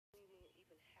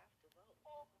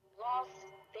lost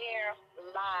their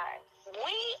lives.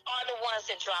 We are the ones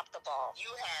that dropped the ball. You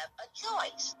have a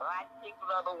choice. Black people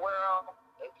of the world,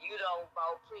 if you don't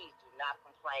vote, please do not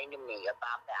complain to me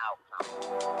about the outcome.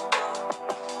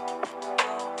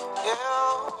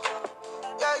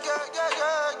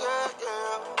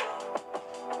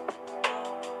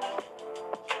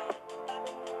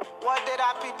 What did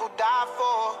our people die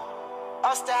for?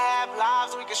 Us to have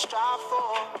lives we can strive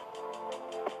for.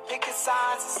 Picking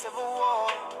signs of civil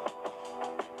war.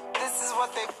 This is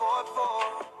what they fought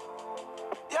for.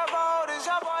 Your vote is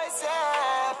your voice,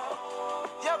 yeah.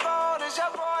 Your vote is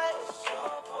your voice.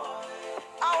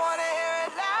 I wanna hear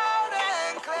it loud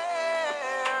and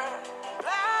clear.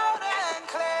 Loud and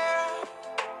clear.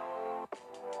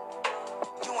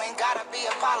 You ain't gotta be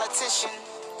a politician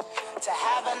to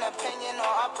have an opinion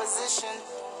or opposition.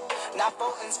 Not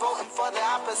voting's voting for the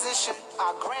opposition.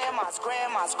 Our grandmas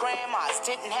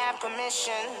didn't have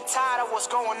permission. Tired of what's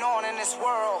going on in this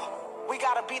world. We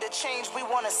gotta be the change we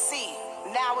wanna see.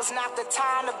 Now is not the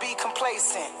time to be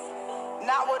complacent.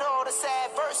 Not with all this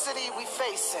adversity we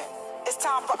facing. It's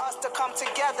time for us to come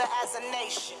together as a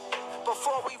nation.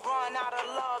 Before we run out of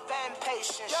love and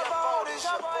patience. Your vote is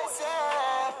your voice,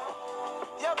 yeah.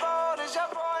 Your vote is your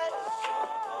voice.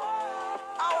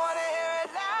 I wanna hear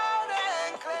it loud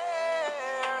and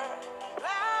clear.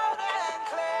 Loud and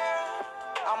clear.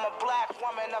 I'm a black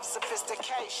woman of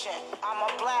sophistication. I'm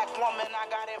a black woman, I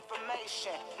got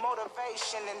information.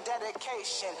 Motivation and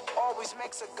dedication always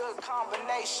makes a good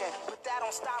combination. But that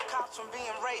don't stop cops from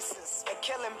being racist and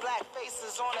killing black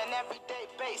faces on an everyday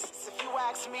basis. If you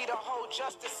ask me, the whole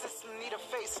justice system need a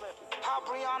facelift. How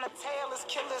Breonna Taylor's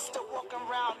killers still walking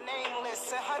around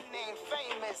nameless and her name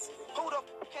famous. Who the f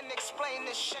can explain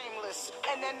this shameless?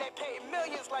 And then they paid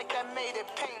millions like that made it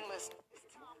painless.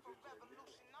 It's time for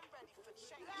revolution, I'm ready for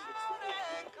change. Loud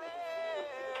and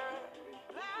clear.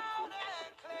 Loud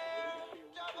and clear.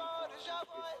 Your vote is your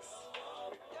voice.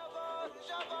 Your vote is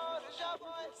your vote is your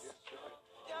voice.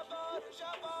 Your vote is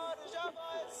your vote is your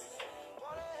voice.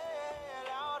 Wanna hear it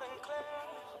loud and clear.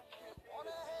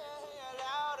 Wanna hear it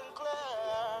loud and clear.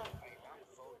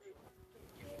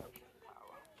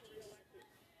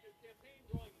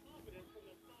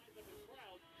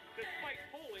 Despite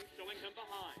polling showing him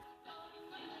behind.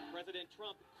 President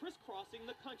Trump crisscrossing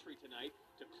the country tonight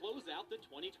to close out the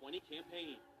 2020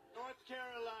 campaign. North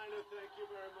Carolina, thank you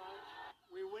very much.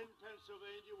 We win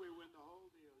Pennsylvania, we win the whole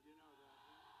deal. You know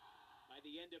that. By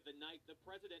the end of the night, the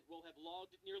president will have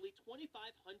logged nearly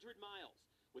 2,500 miles,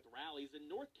 with rallies in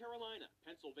North Carolina,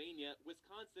 Pennsylvania,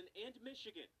 Wisconsin, and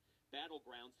Michigan,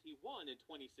 battlegrounds he won in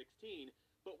 2016,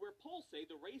 but where polls say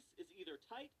the race is either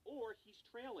tight or he's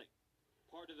trailing.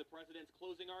 Part of the president's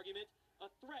closing argument,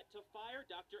 a threat to fire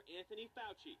Dr. Anthony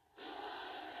Fauci.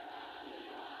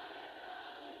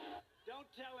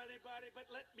 Don't tell anybody, but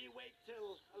let me wait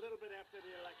till a little bit after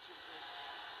the election.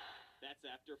 That's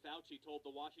after Fauci told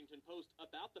the Washington Post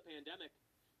about the pandemic.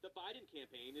 The Biden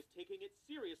campaign is taking it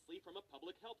seriously from a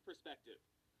public health perspective,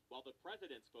 while the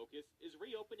president's focus is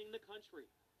reopening the country.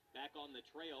 Back on the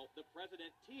trail, the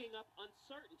president teeing up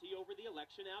uncertainty over the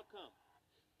election outcome,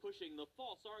 pushing the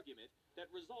false argument that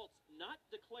results not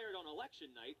declared on election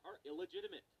night are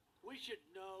illegitimate. We should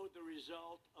know the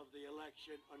result of the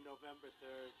election on November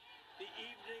 3rd, the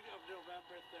evening of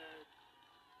November 3rd.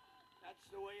 That's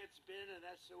the way it's been, and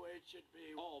that's the way it should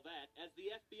be. All that as the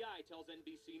FBI tells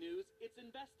NBC News it's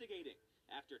investigating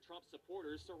after Trump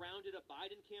supporters surrounded a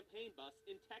Biden campaign bus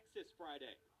in Texas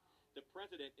Friday. The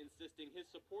president insisting his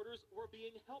supporters were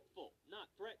being helpful,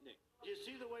 not threatening. You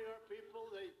see the way our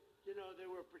people, they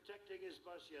were protecting his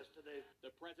bus yesterday.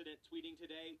 The president tweeting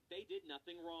today they did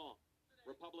nothing wrong.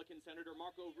 Republican Senator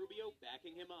Marco Rubio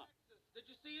backing him up. Did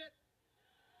you see it?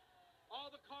 All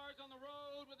the cars on the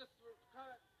road with the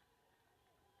car.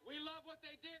 We love what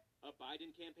they did. A Biden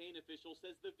campaign official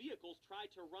says the vehicles tried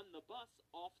to run the bus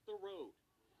off the road.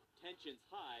 Tensions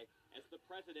high as the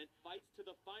president fights to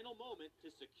the final moment to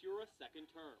secure a second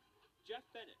term. Jeff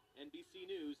Bennett, NBC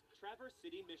News, Traverse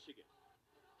City, Michigan.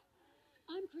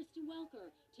 I'm Kristen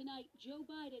Welker. Tonight, Joe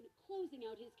Biden closing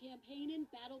out his campaign in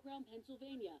battleground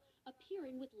Pennsylvania,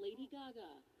 appearing with Lady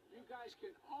Gaga. You guys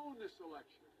can own this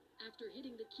election. After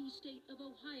hitting the key state of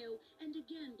Ohio and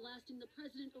again blasting the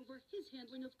president over his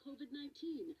handling of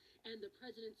COVID-19 and the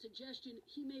president's suggestion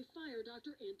he may fire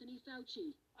Dr. Anthony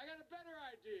Fauci. I got a better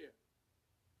idea.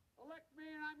 Elect me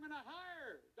and I'm going to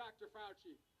hire Dr.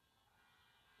 Fauci.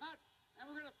 And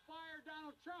we're going to fire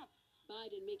Donald Trump.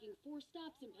 Biden making 4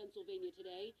 stops in Pennsylvania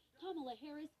today, Kamala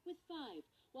Harris with 5,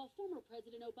 while former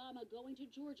President Obama going to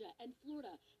Georgia and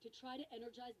Florida to try to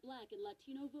energize Black and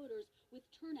Latino voters with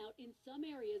turnout in some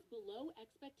areas below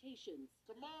expectations.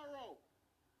 Tomorrow,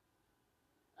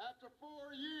 after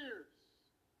 4 years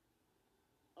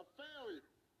of failure,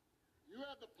 you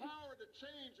have the power to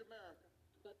change America.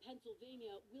 But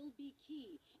Pennsylvania will be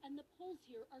key, and the polls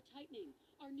here are tightening.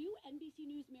 Our new NBC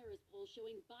News Marist poll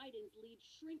showing Biden's lead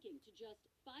shrinking to just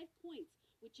 5 points,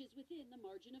 which is within the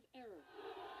margin of error.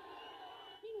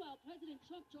 Meanwhile, President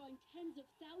Trump drawing tens of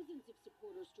thousands of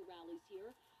supporters to rallies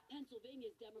here.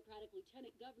 Pennsylvania's Democratic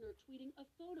Lieutenant Governor tweeting a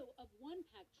photo of one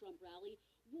packed Trump rally,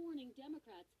 warning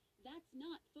Democrats that's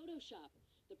not Photoshop.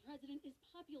 The president is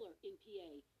popular in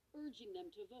PA, urging them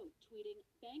to vote, tweeting,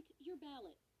 "Bank your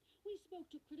ballot." We spoke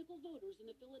to critical voters in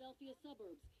the Philadelphia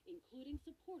suburbs, including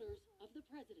supporters of the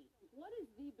president. What is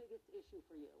the biggest issue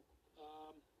for you?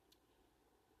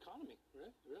 Economy,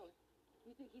 really.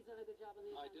 You think he's done a good job on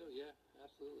the I economy? do, yeah,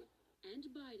 absolutely. And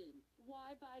Biden.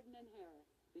 Why Biden and Harris?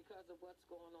 Because of what's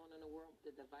going on in the world,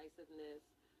 the divisiveness,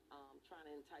 trying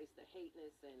to entice the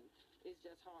hateness, and it's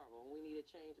just horrible. We need a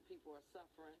change. The people are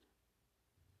suffering.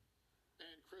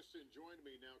 And Kristen joined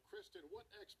me now. Kristen, what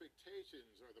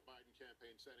expectations are the Biden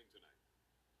campaign setting tonight?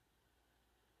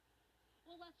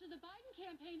 Well, Lester, the Biden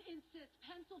campaign insists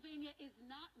Pennsylvania is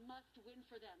not must-win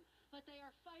for them, but they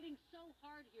are fighting so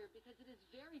hard here because it is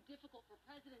very difficult for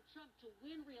President Trump to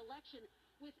win re-election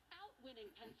without winning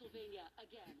Pennsylvania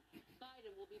again.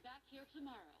 Biden will be back here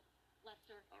tomorrow.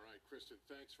 Lester. All right, Kristen,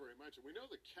 thanks very much. And we know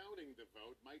that counting the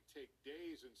vote might take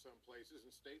days in some places,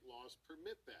 and state laws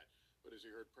permit that. But as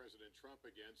you heard, President Trump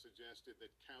again suggested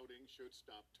that counting should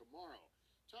stop tomorrow.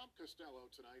 Tom Costello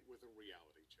tonight with a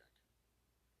reality check.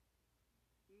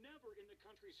 Never in the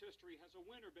country's history has a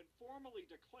winner been formally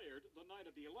declared the night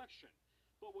of the election.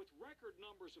 But with record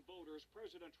numbers of voters,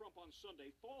 President Trump on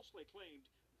Sunday falsely claimed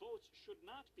votes should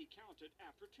not be counted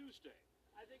after Tuesday.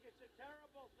 I think it's a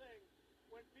terrible thing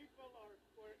when people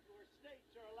or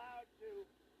states are allowed to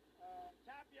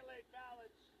tabulate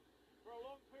ballots for a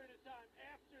long period of time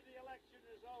after the election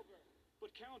is over.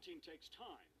 But counting takes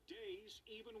time, days,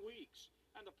 even weeks.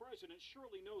 And the president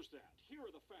surely knows that. Here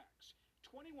are the facts.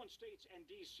 21 states and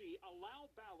D.C. allow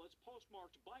ballots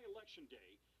postmarked by Election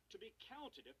Day to be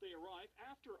counted if they arrive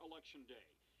after Election Day,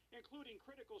 including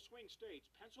critical swing states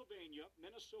Pennsylvania,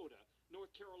 Minnesota,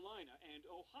 North Carolina, and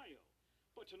Ohio.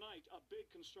 But tonight, a big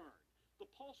concern. The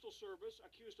Postal Service,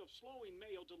 accused of slowing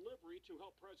mail delivery to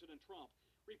help President Trump,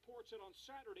 reports that on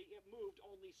Saturday it moved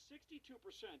only 62%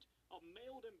 of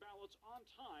mailed-in ballots on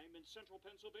time in central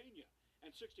Pennsylvania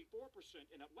and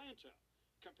 64% in Atlanta,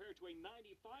 compared to a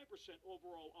 95%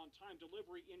 overall on-time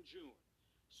delivery in June.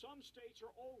 Some states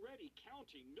are already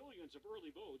counting millions of early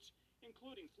votes,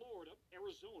 including Florida,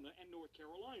 Arizona, and North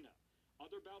Carolina.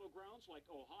 Other battlegrounds like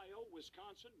Ohio,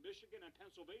 Wisconsin, Michigan, and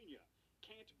Pennsylvania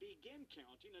can't begin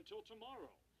counting until tomorrow.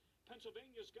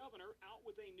 Pennsylvania's governor out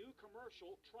with a new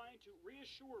commercial trying to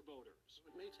reassure voters.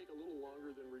 It may take a little longer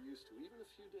than we're used to, even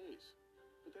a few days.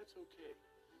 But that's okay,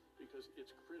 because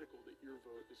it's critical that your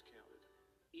vote is counted.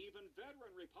 Even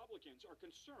veteran Republicans are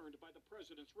concerned by the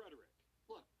president's rhetoric.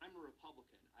 Look, I'm a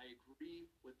Republican. I agree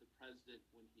with the president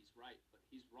when he's right, but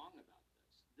he's wrong about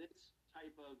this. This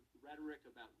type of rhetoric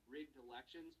about rigged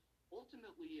elections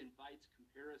ultimately invites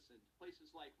comparison to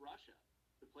places like Russia,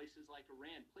 to places like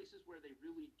Iran, places where they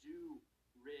really do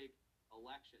rig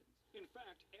elections. In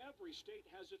fact, every state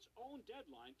has its own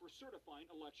deadline for certifying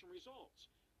election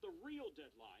results. The real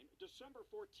deadline, December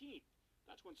 14th.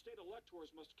 That's when state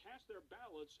electors must cast their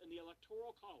ballots in the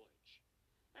Electoral College.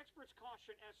 Experts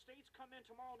caution as states come in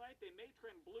tomorrow night, they may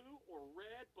trend blue or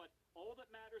red, but all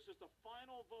that matters is the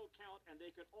final vote count, and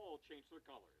they could all change their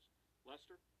colors.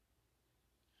 Lester?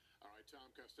 All right, Tom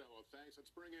Costello, thanks.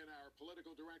 Let's bring in our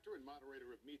political director and moderator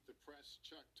of Meet the Press,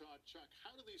 Chuck Todd. Chuck,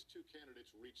 how do these two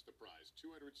candidates reach the prize,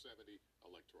 270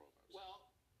 electoral votes? Well,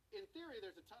 in theory,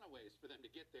 there's a ton of ways for them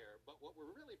to get there, but what we're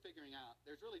really figuring out,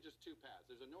 there's really just two paths.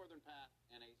 There's a northern path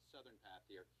and a southern path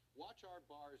here. Watch our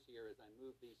bars here as I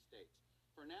move these states.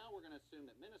 For now, we're going to assume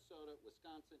that Minnesota,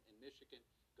 Wisconsin, and Michigan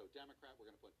go Democrat.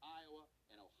 We're going to put Iowa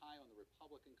and Ohio in the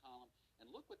Republican column. And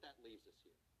look what that leaves us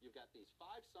here. You've got these 5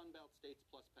 Sun Belt states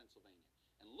plus Pennsylvania.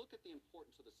 And look at the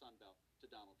importance of the Sun Belt to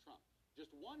Donald Trump.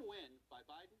 Just one win by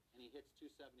Biden, and he hits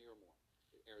 270 or more.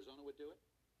 Arizona would do it.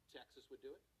 Texas would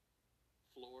do it.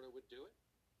 Florida would do it.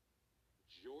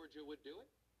 Georgia would do it.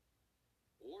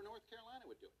 Or North Carolina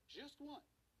would do it. Just one.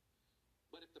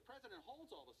 But if the president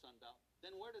holds all the Sun Belt,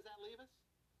 then where does that leave us?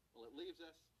 Well, it leaves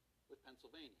us with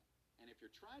Pennsylvania. And if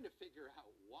you're trying to figure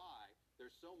out why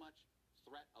there's so much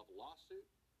threat of lawsuit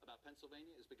about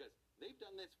Pennsylvania is because they've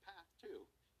done this path too.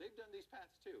 They've done these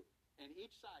paths too. And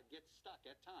each side gets stuck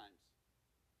at times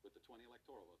with the 20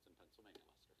 electoral votes in Pennsylvania,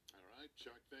 Lester. All right,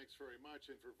 Chuck, thanks very much.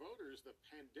 And for voters, the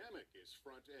pandemic is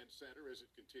front and center as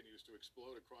it continues to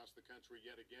explode across the country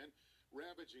yet again,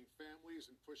 ravaging families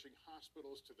and pushing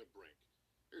hospitals to the brink.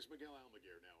 Here's Miguel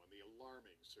Almaguer now on the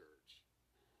alarming surge.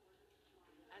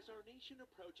 As our nation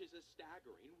approaches a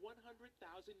staggering 100,000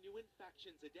 new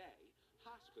infections a day,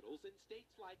 hospitals in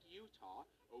states like Utah,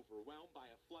 overwhelmed by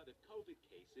a flood of COVID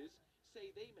cases,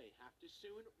 say they may have to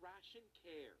soon ration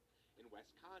care. In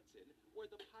Wisconsin, where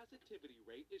the positivity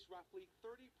rate is roughly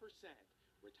 30%,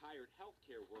 retired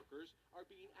healthcare workers are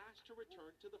being asked to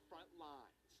return to the front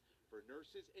lines. For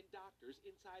nurses and doctors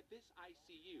inside this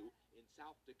ICU in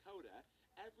South Dakota,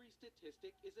 every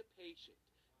statistic is a patient.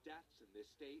 Deaths in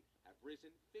this state have risen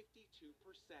 52%.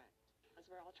 As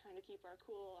we're all trying to keep our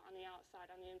cool on the outside,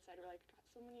 on the inside, we're like, got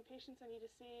so many patients I need to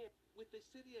see. With the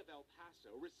city of El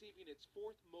Paso receiving its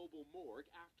 4th mobile morgue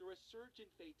after a surge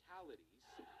in fatalities,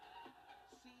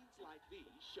 scenes like these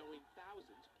showing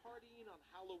thousands partying on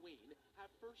Halloween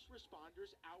have first responders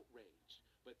outraged.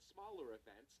 But smaller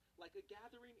events, like a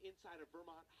gathering inside a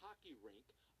Vermont hockey rink,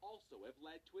 also have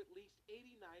led to at least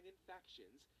 89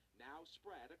 infections, now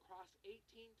spread across 18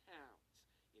 towns.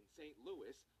 In St.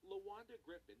 Louis, LaWanda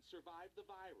Griffin survived the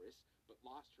virus, but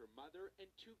lost her mother and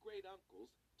 2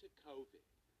 great-uncles to COVID.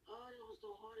 Oh, it was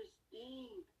the hardest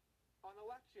thing. On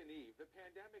election eve, the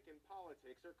pandemic and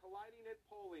politics are colliding at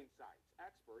polling sites.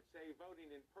 Experts say voting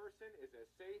in person is as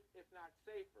safe, if not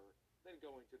safer, than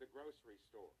going to the grocery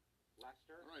store.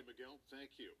 Lester? All right, Miguel,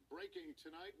 thank you. Breaking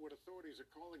tonight, what authorities are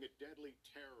calling a deadly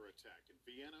terror attack in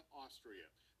Vienna, Austria,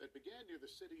 that began near the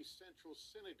city's central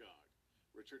synagogue.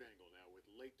 Richard Engel now with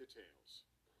late details.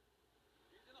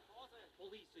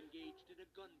 Police engaged in a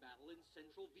gun battle in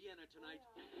central Vienna tonight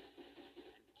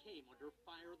and came under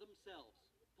fire themselves.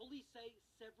 Police say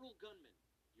several gunmen,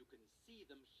 you can see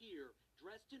them here,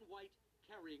 dressed in white,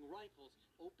 carrying rifles,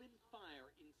 opened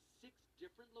fire in 6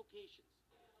 different locations.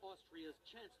 Austria's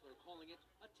chancellor calling it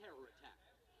a terror attack.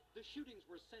 The shootings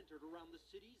were centered around the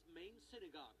city's main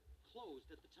synagogue, closed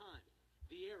at the time.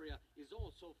 The area is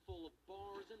also full of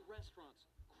bars and restaurants,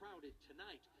 crowded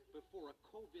tonight before a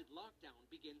COVID lockdown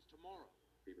begins tomorrow.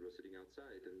 People were sitting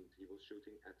outside and he was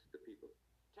shooting at the people.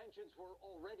 Tensions were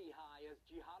already high as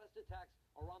jihadist attacks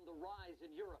are on the rise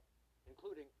in Europe,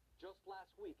 including just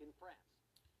last week in France.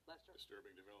 Lester?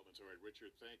 Disturbing developments. All right,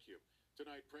 Richard, thank you.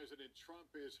 Tonight, President Trump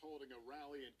is holding a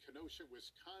rally in Kenosha,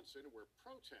 Wisconsin, where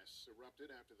protests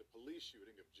erupted after the police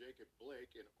shooting of Jacob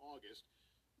Blake in August.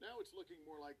 Now it's looking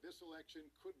more like this election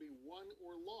could be won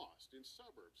or lost in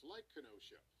suburbs like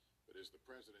Kenosha. But is the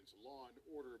president's law and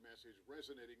order message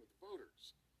resonating with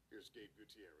voters? Here's Gabe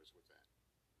Gutierrez with that.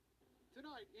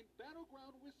 Tonight in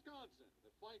battleground Wisconsin,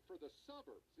 the fight for the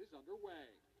suburbs is underway.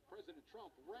 President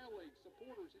Trump rallying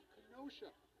supporters in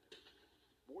Kenosha.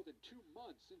 More than 2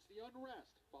 months since the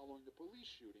unrest following the police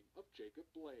shooting of Jacob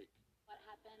Blake. What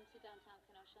happened to downtown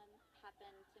Kenosha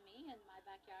happened to me in my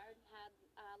backyard. Had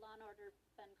law and order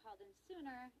been called in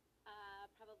sooner,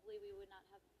 probably we would not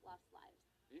have lost lives.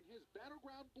 In his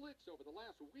battleground blitz over the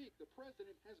last week, the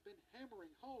president has been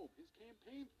hammering home his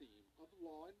campaign theme of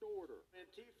law and order.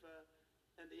 Antifa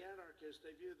and the anarchists,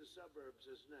 they view the suburbs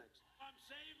as next. I'm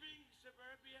saving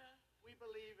suburbia. We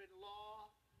believe in law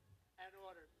and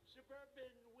order.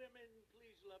 Suburban women,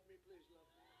 please love me, please love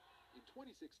me. In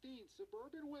 2016,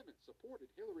 suburban women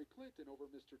supported Hillary Clinton over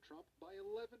Mr. Trump by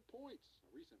 11 points.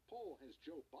 A recent poll has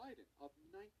Joe Biden up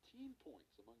 19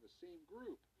 points among the same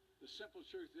group. The simple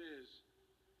truth is,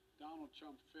 Donald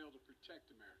Trump failed to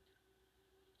protect America.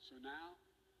 So now,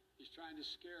 he's trying to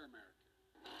scare America.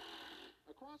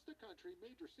 Across the country,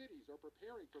 major cities are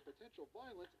preparing for potential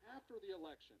violence after the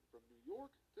election, from New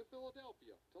York to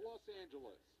Philadelphia to Los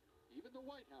Angeles. Even the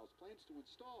White House plans to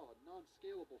install a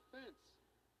non-scalable fence.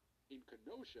 In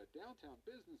Kenosha, downtown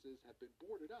businesses have been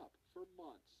boarded up for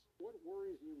months. What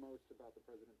worries you most about the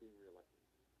president being reelected?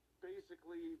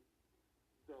 Basically,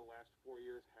 the last 4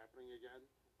 years happening again.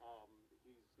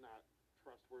 He's not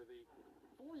trustworthy.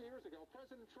 4 years ago,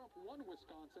 President Trump won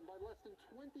Wisconsin by less than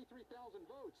 23,000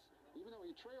 votes. Even though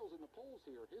he trails in the polls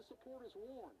here, his supporters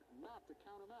warned not to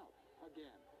count him out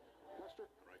again. Lester?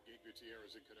 All right, Gabe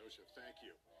Gutierrez in Kenosha, thank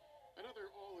you.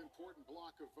 Another all-important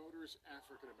block of voters,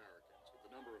 African Americans, with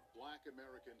the number of black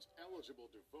Americans eligible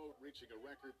to vote reaching a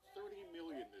record 30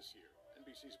 million this year.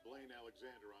 NBC's Blaine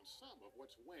Alexander on some of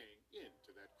what's weighing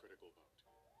into that critical vote.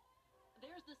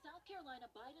 There's the South Carolina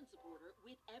Biden supporter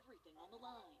with everything on the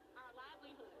line. Our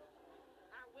livelihood,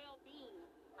 our well-being,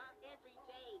 our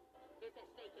everyday is at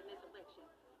stake in this election.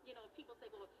 You know, people say,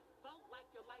 well, vote like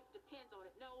your life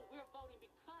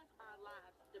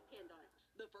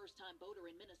first-time voter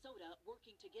in Minnesota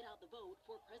working to get out the vote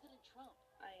for President Trump.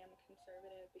 I am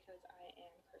conservative because I am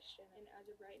Christian, and as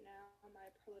of right now, my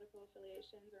political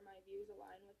affiliations or my views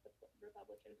align with the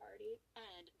Republican Party.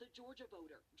 And the Georgia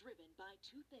voter, driven by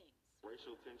two things.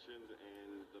 Racial tensions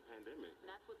and the pandemic.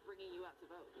 And that's what's bringing you out to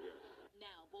vote. Yes.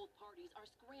 Now both parties are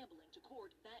scrambling to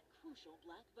court that crucial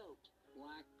black vote.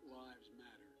 Black lives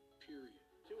matter, period.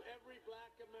 To every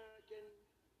black American,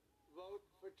 vote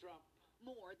for Trump.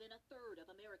 More than a third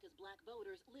of America's black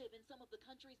voters live in some of the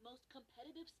country's most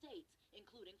competitive states,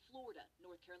 including Florida,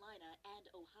 North Carolina, and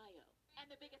Ohio. And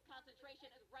the biggest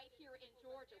concentration is right here in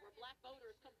Georgia, where black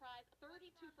voters comprise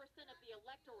 32% of the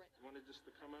electorate. I wanted just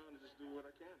to come out and just do what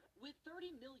I can. With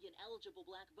 30 million eligible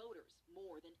black voters,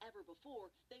 more than ever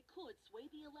before, they could sway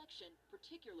the election,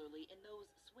 particularly in those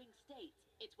swing states.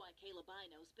 It's why Kayla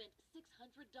Bino spent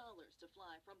 $600 to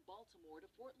fly from Baltimore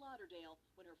to Fort Lauderdale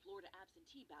when her Florida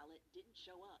absentee ballot didn't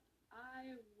show up.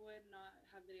 I would not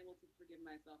have been able to forgive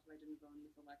myself if I didn't vote in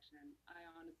this election. I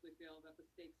honestly feel that the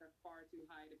stakes are far too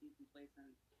high to be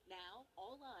complacent. Now,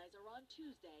 all eyes are on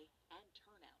Tuesday and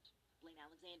turnout. Blaine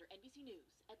Alexander, NBC News,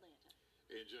 Atlanta.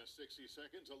 In just 60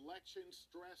 seconds, election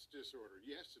stress disorder.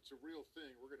 Yes, it's a real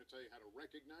thing. We're going to tell you how to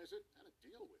recognize it, how to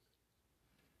deal with it.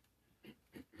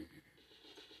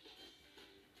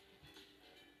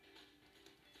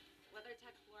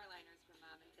 WeatherTech floor liners for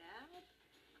Mom and Dad.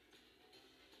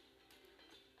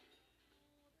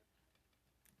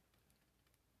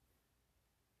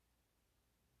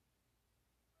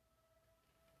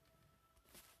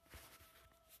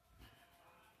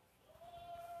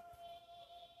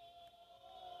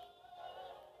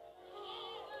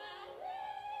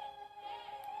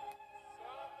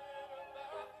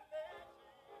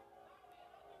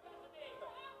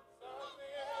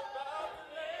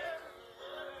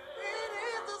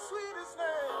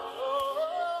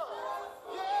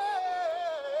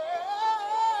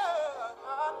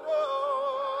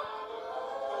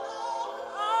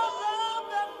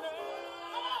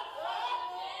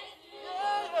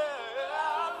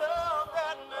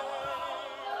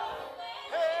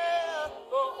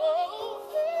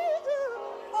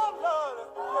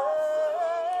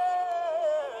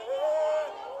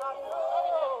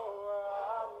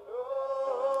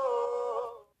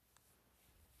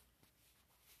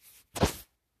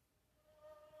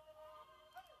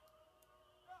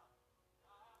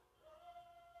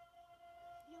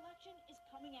 Is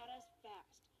coming at us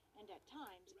fast, and at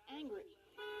times angry.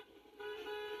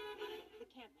 The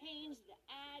campaigns, the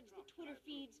ads, the Twitter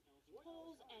feeds,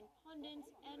 polls and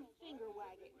pundits, and finger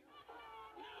wagging. The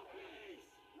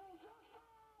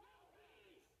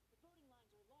voting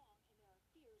lines are long, and there are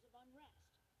fears of unrest.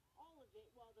 All of it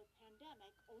while the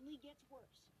pandemic only gets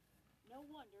worse. No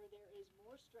wonder there is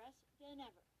more stress than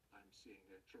ever. I'm seeing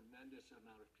a tremendous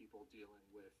amount of people dealing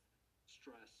with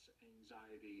stress,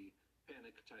 anxiety,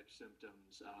 panic-type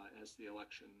symptoms as the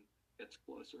election gets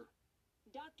closer.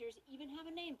 Doctors even have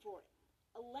a name for it: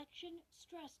 election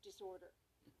stress disorder.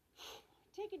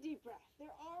 Take a deep breath.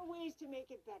 There are ways to make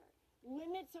it better.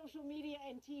 Limit social media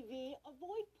and TV,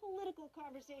 avoid political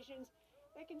conversations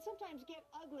that can sometimes get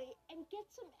ugly, and get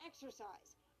some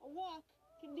exercise. A walk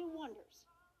can do wonders.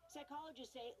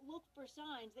 Psychologists say look for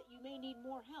signs that you may need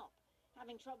more help,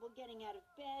 having trouble getting out of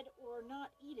bed or not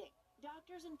eating.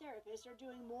 Doctors and therapists are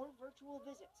doing more virtual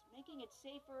visits, making it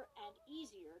safer and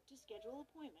easier to schedule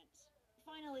appointments.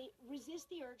 Finally, resist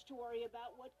the urge to worry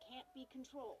about what can't be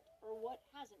controlled or what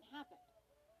hasn't happened.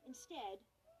 Instead,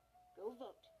 go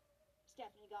vote.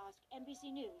 Stephanie Gosk,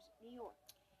 NBC News, New York.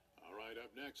 All right, up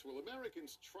next, will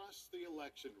Americans trust the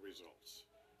election results?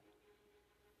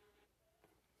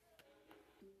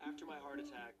 After my heart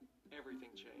attack, everything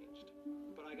changed.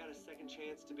 But I got a second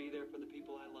chance to be there for the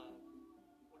people I love.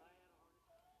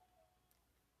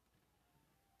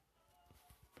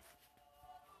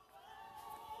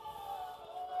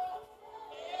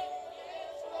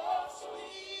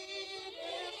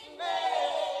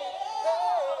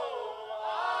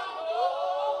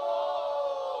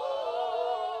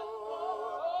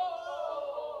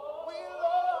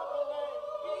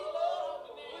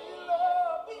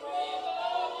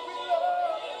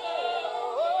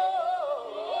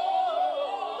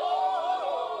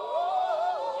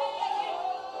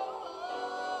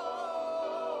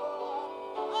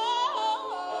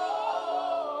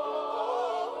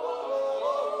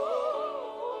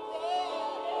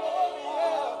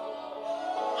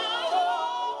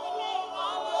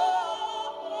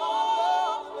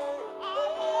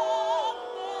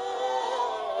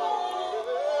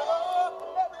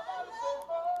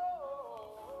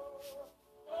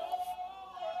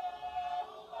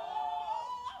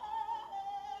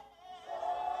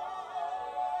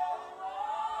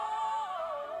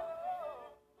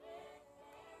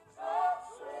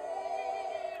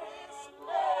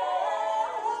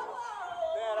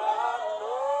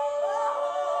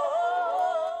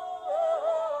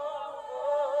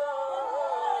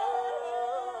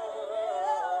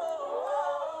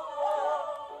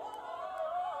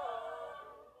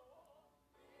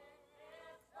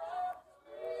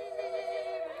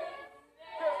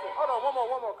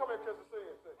 One more. Come here, kiss the sing.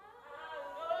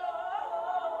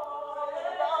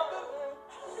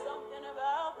 Something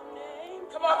about the name.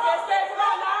 Come on, kids, say it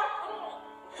out now.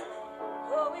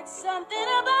 Oh, it's something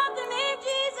about the name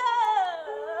Jesus.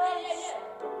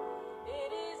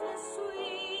 It is the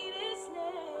sweetest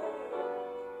name.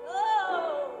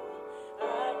 Oh,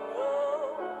 I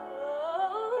know.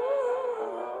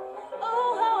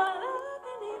 Oh, how I love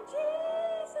the name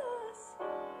Jesus.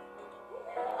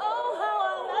 Oh, how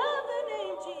I love the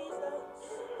name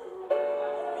Jesus.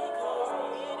 Because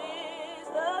it is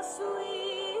the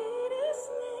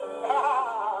sweetest name.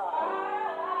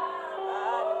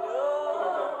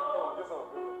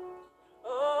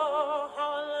 Oh,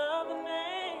 how I love the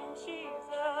name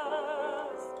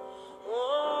Jesus.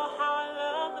 Oh, how I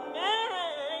love the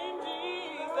name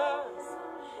Jesus.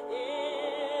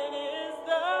 It is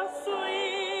the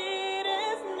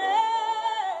sweetest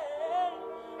name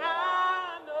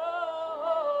I know.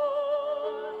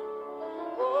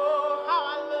 Oh, how I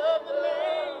love the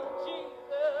name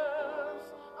Jesus.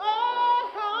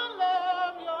 Oh, how I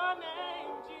love your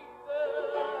name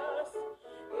Jesus.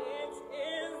 It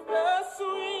is the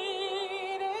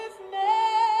sweetest name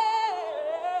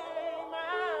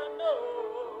I know.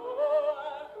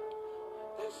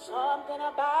 There's something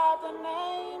about the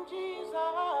name Jesus.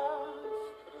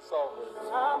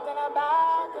 Something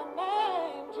about the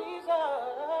name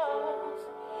Jesus.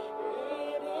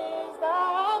 It is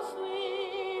the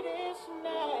sweetest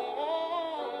name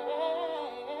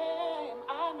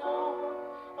I know.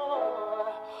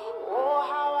 Oh,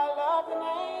 how I love the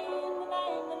name, the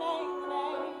name, the name, the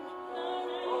name.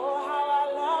 Oh, how I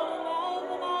love the name,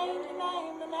 the name, the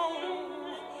name, the name.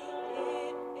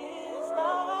 It is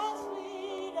the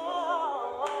sweetest.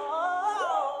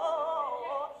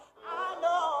 I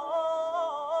know.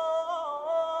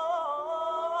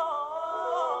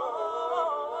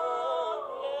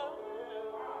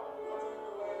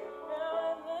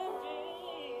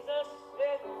 Jesus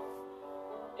said,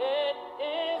 it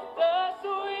is the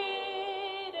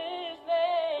sweetest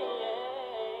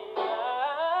name I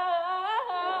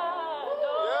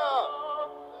know.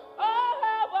 Oh,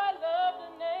 how I love the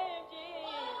name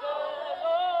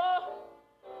Jesus.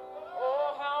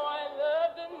 Oh, how I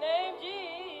love the name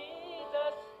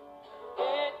Jesus.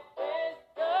 It is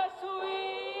the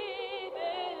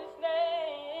sweetest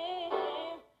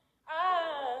name I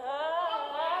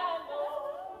know.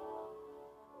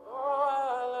 Oh,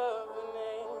 I love the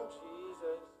name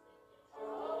Jesus.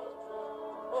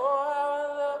 Oh, how I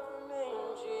love the name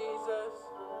Jesus.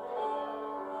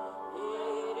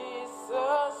 It is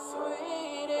the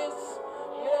sweetest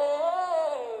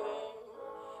name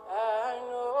I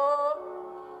know.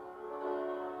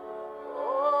 Oh,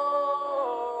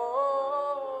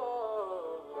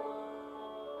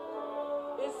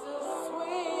 it's the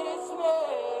sweetest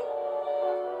name.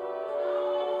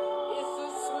 It's the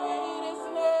sweetest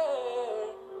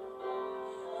name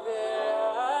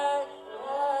that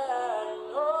I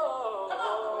know.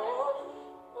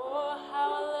 Oh, how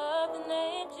I love the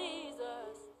name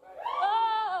Jesus. Oh,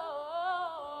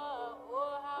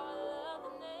 how I love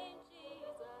the name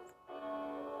Jesus.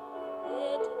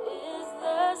 It is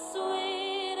the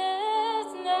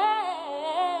sweetest name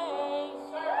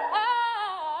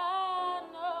I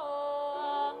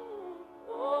know.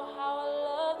 Oh, how I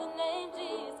love the name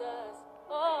Jesus.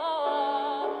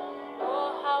 Oh,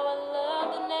 how I love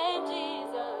the name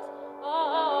Jesus.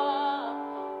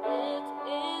 Oh, it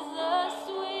is the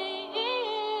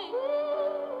sweetest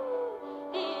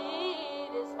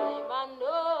name I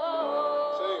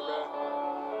know. Say, man.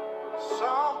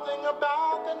 Something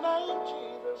about the name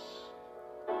Jesus.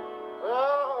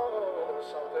 Oh,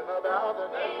 something about the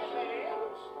name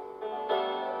Jesus.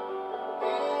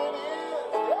 It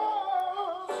is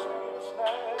the sweetest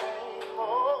name.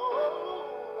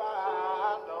 Oh, I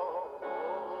know.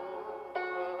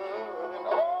 And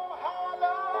oh, how I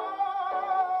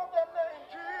love the name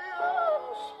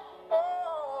Jesus.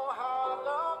 Oh, how I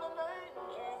love the name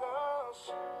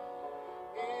Jesus.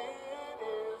 It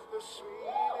is the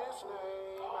sweetest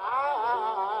name I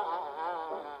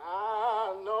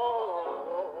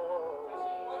know.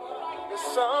 There's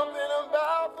something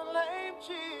about the name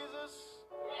Jesus.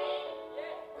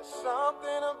 There's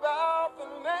something about the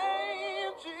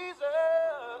name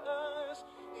Jesus.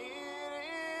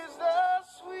 It is the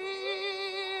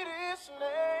sweetest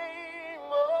name.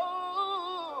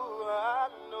 Oh, I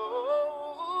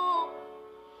know.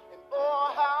 And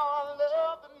oh, how I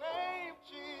love the name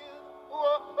Jesus.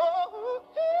 Oh, oh,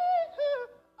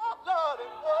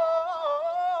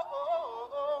 oh,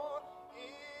 Lord,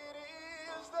 it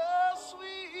is the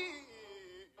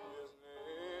sweetest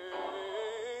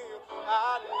name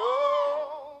I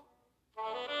know.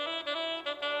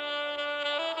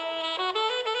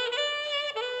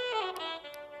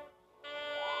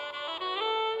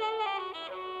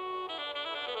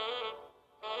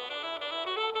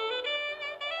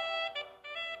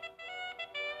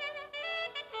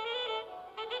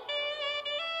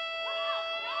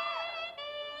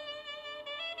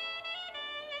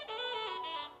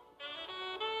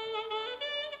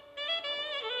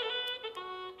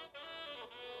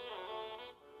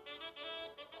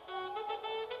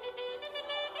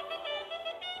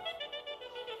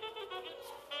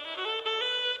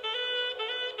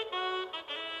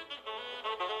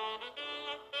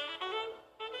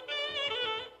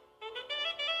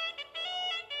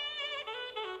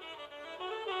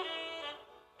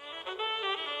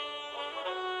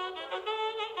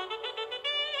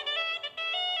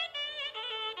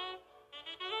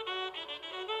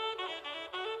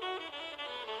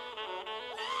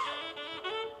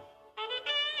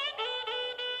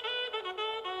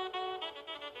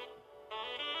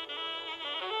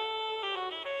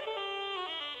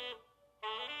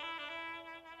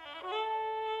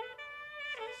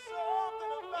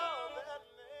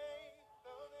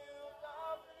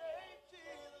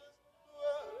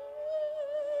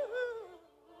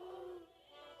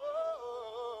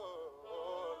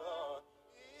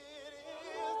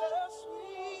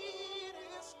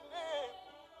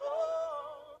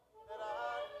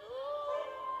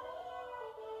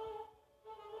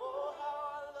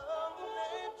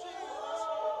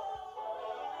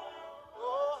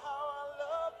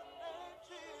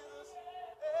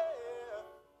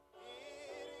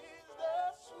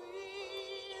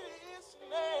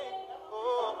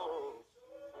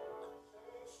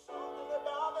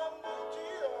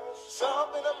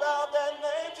 Something about that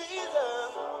name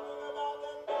Jesus.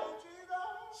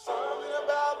 Something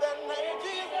about that name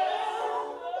Jesus.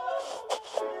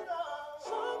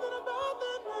 Something about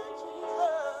that name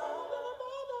Jesus.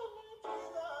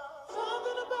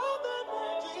 Something about that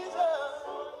name Jesus.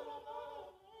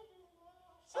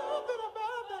 Something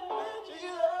about that name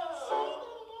Jesus.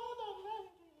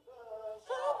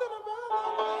 Something about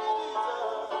that name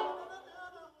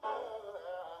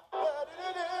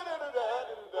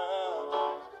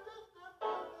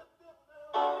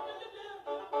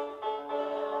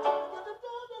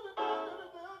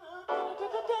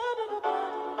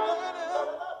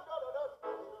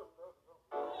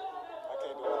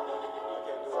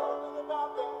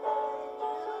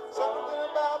Something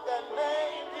about that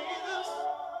name, Jesus.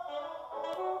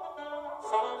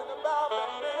 Something about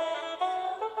that name.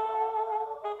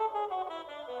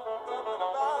 Something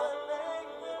about that name.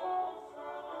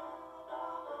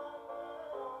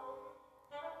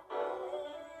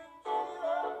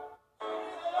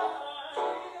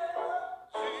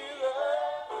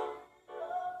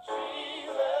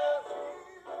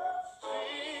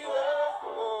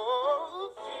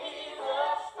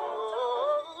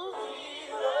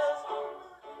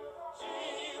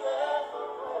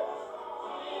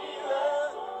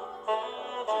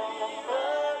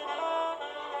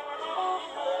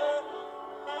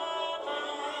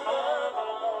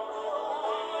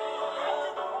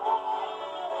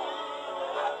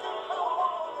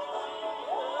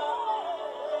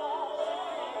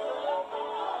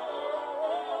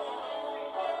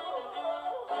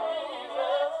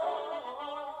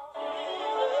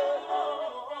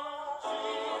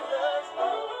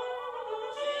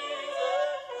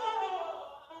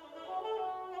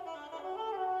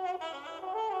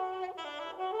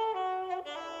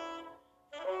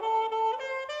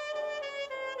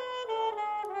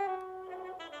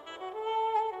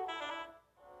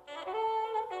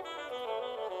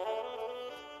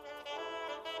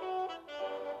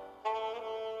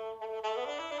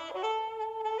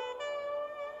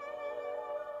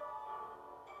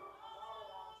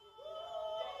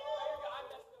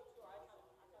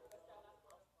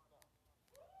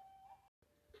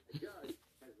 The judge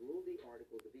has ruled the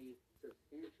article to be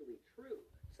substantially true,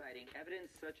 citing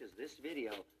evidence such as this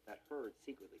video that Heard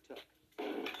secretly took.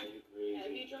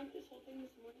 Have you drunk this whole thing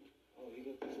this morning? Oh,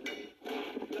 you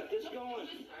got this going?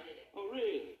 Oh,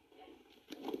 really?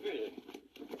 Really?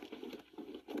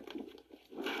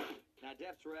 Now,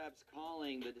 Depp's reps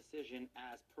calling the decision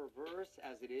as perverse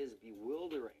as it is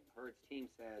bewildering. Heard's team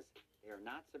says they are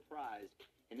not surprised,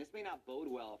 and this may not bode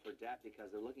well for Depp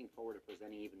because they're looking forward to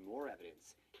presenting even more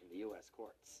evidence in the U.S.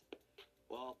 courts.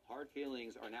 Well, hard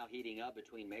feelings are now heating up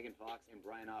between Megan Fox and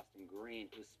Brian Austin Green,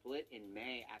 who split in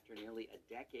May after nearly a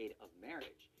decade of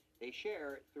marriage. They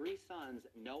share 3 sons,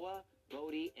 Noah,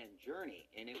 Bodie, and Journey,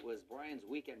 and it was Brian's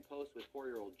weekend post with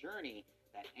 4-year-old Journey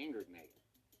that angered Megan.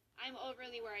 I'm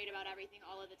overly worried about everything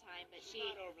all of the time, but She's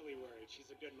not overly worried.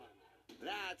 She's a good mom.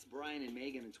 That's Brian and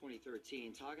Megan in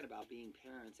 2013 talking about being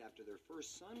parents after their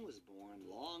first son was born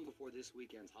long before this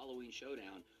weekend's Halloween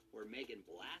showdown, where Megan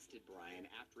blasted Brian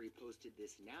after he posted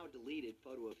this now deleted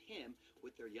photo of him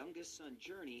with their youngest son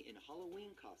Journey in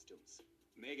Halloween costumes.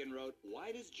 Megan wrote, "Why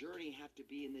does Journey have to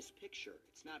be in this picture?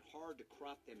 It's not hard to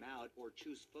crop them out or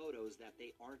choose photos that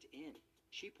they aren't in."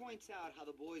 She points out how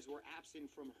the boys were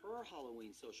absent from her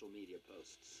Halloween social media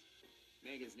posts.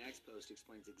 Megan's next post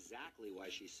explains exactly why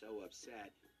she's so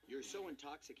upset. "You're so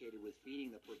intoxicated with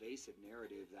feeding the pervasive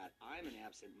narrative that I'm an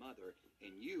absent mother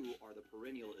and you are the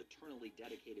perennial, eternally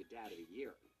dedicated dad of the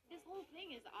year." this whole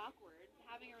thing is awkward.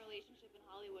 Having a relationship in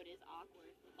Hollywood is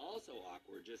awkward. Also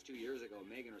awkward, just 2 years ago,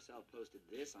 Megan herself posted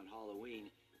this on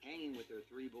Halloween, hanging with their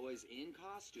 3 boys in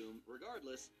costume.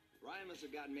 Regardless, Brian must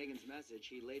have gotten Megan's message.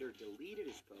 He later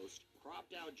deleted his post,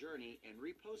 cropped out Journey, and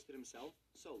reposted himself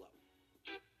solo.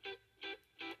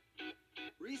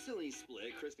 Recently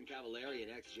split, Kristen Cavallari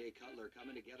and ex-Jay Cutler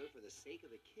coming together for the sake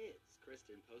of the kids.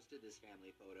 Kristen posted this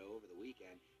family photo over the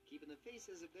weekend, keeping the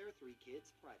faces of their 3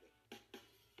 kids private.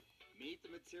 Meet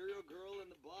the material girl and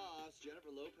the boss.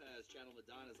 Jennifer Lopez channeled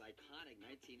Madonna's iconic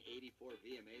 1984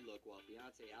 VMA look, while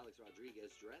fiancé Alex Rodriguez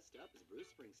dressed up as Bruce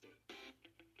Springsteen.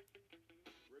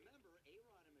 Remember,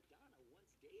 A-Rod and Madonna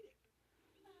once dated.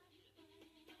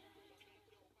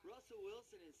 Russell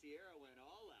Wilson and Ciara went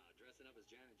all out, dressing up as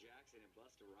Janet Jackson and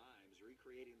Busta Rhymes,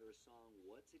 recreating their song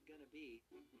What's It Gonna Be.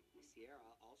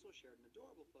 Ciara also shared an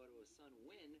adorable photo of son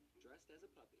Wynn dressed as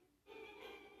a puppy.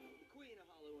 The queen of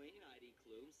Halloween, Heidi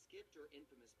Klum, skipped her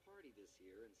infamous party this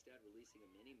year, instead releasing a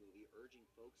mini-movie urging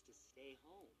folks to stay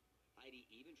home. Heidi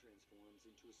even transforms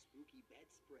into a spooky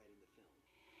bedspread in the film.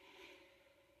 Queen of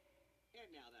Halloween, Heidi Klum, skipped her infamous party this year, instead releasing a mini-movie urging folks to stay home. Heidi even transforms into a spooky bedspread in the film. Queen of Halloween, Heidi Klum, skipped her infamous party this year, instead releasing a mini-movie urging folks to stay home. And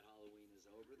now that Halloween is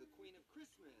over, the Queen of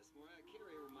Christmas, Mariah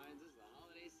Carey, reminds us the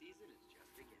holiday season is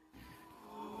just beginning.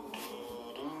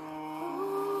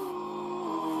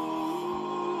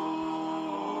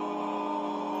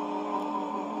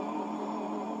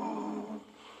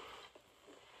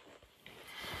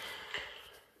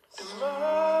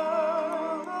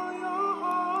 Smile, though your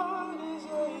heart is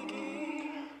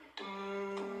aching.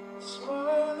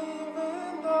 Smile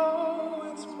even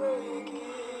though it's breaking.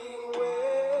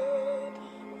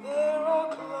 When there are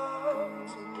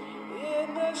clouds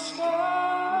in the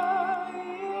sky,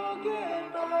 you'll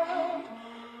get by.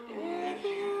 If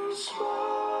you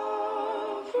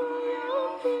smile through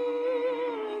your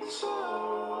fear and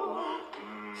sorrow,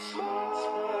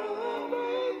 smile and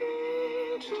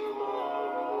maybe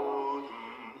tomorrow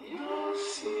you'll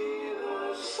see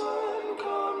the sun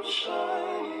come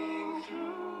shining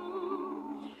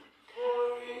through for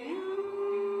you.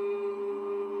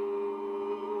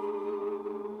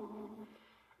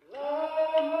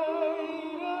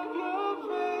 Light up your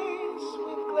face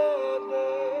with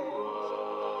gladness.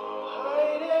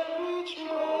 Hide every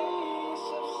trace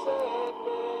of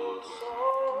sadness.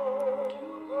 All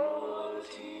the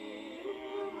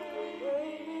tears may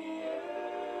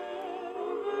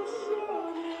ever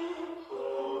sunny.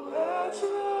 Oh, that's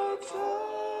the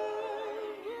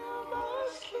time you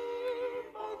must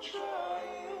keep on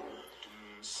trying.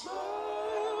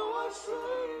 Smile, what's the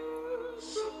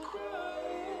use of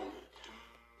crying?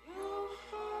 You'll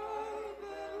find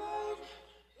that life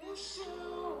is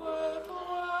still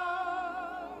worthwhile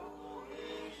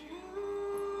if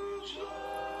you just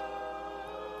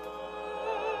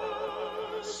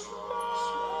smile.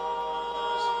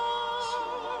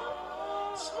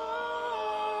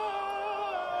 Smile,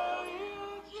 you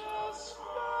just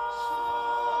smile.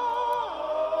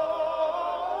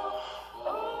 Oh,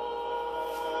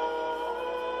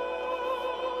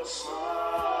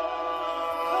 smile.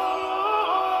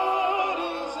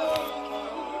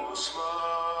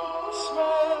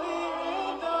 Smile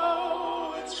even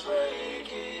though it's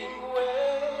breaking.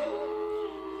 When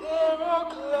there are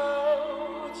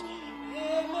clouds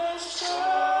in the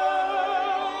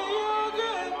sky, you'll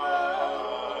get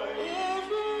by. If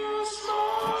you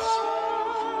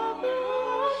smile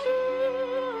through fear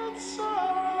and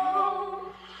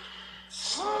sorrow,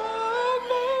 smile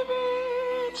maybe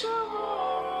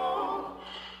tomorrow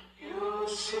you'll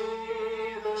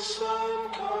see the sun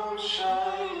come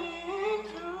shining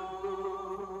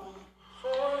through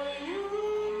for you.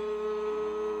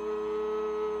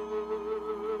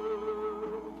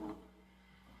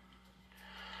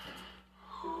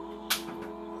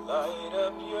 Light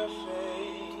up your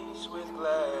face with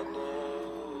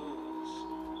gladness.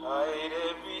 Hide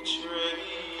every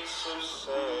trace of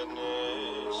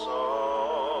sadness.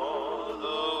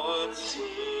 Although a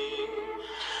tear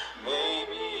may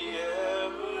be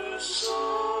ever so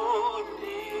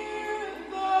near,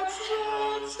 that's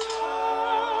the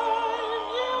time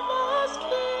you must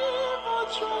keep on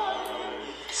trying.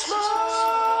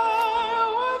 Smile,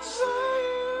 what's the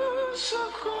use of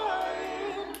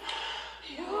crying?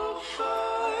 You'll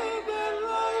find that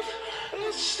life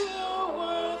is still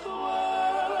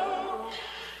worthwhile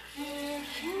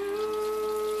if you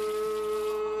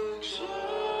just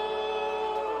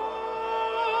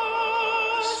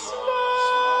smile.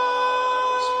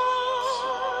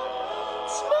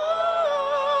 Smile,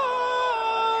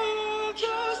 you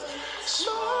just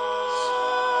smile.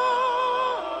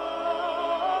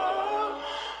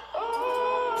 Oh,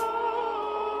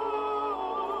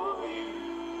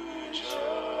 you just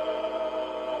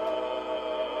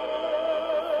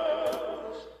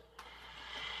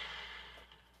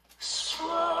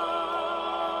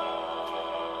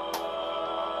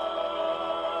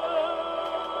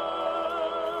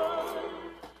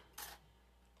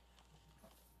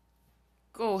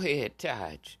Go ahead,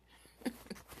 Taj.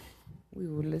 We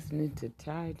were listening to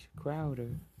Taj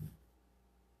Crowder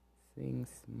sing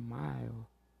Smile.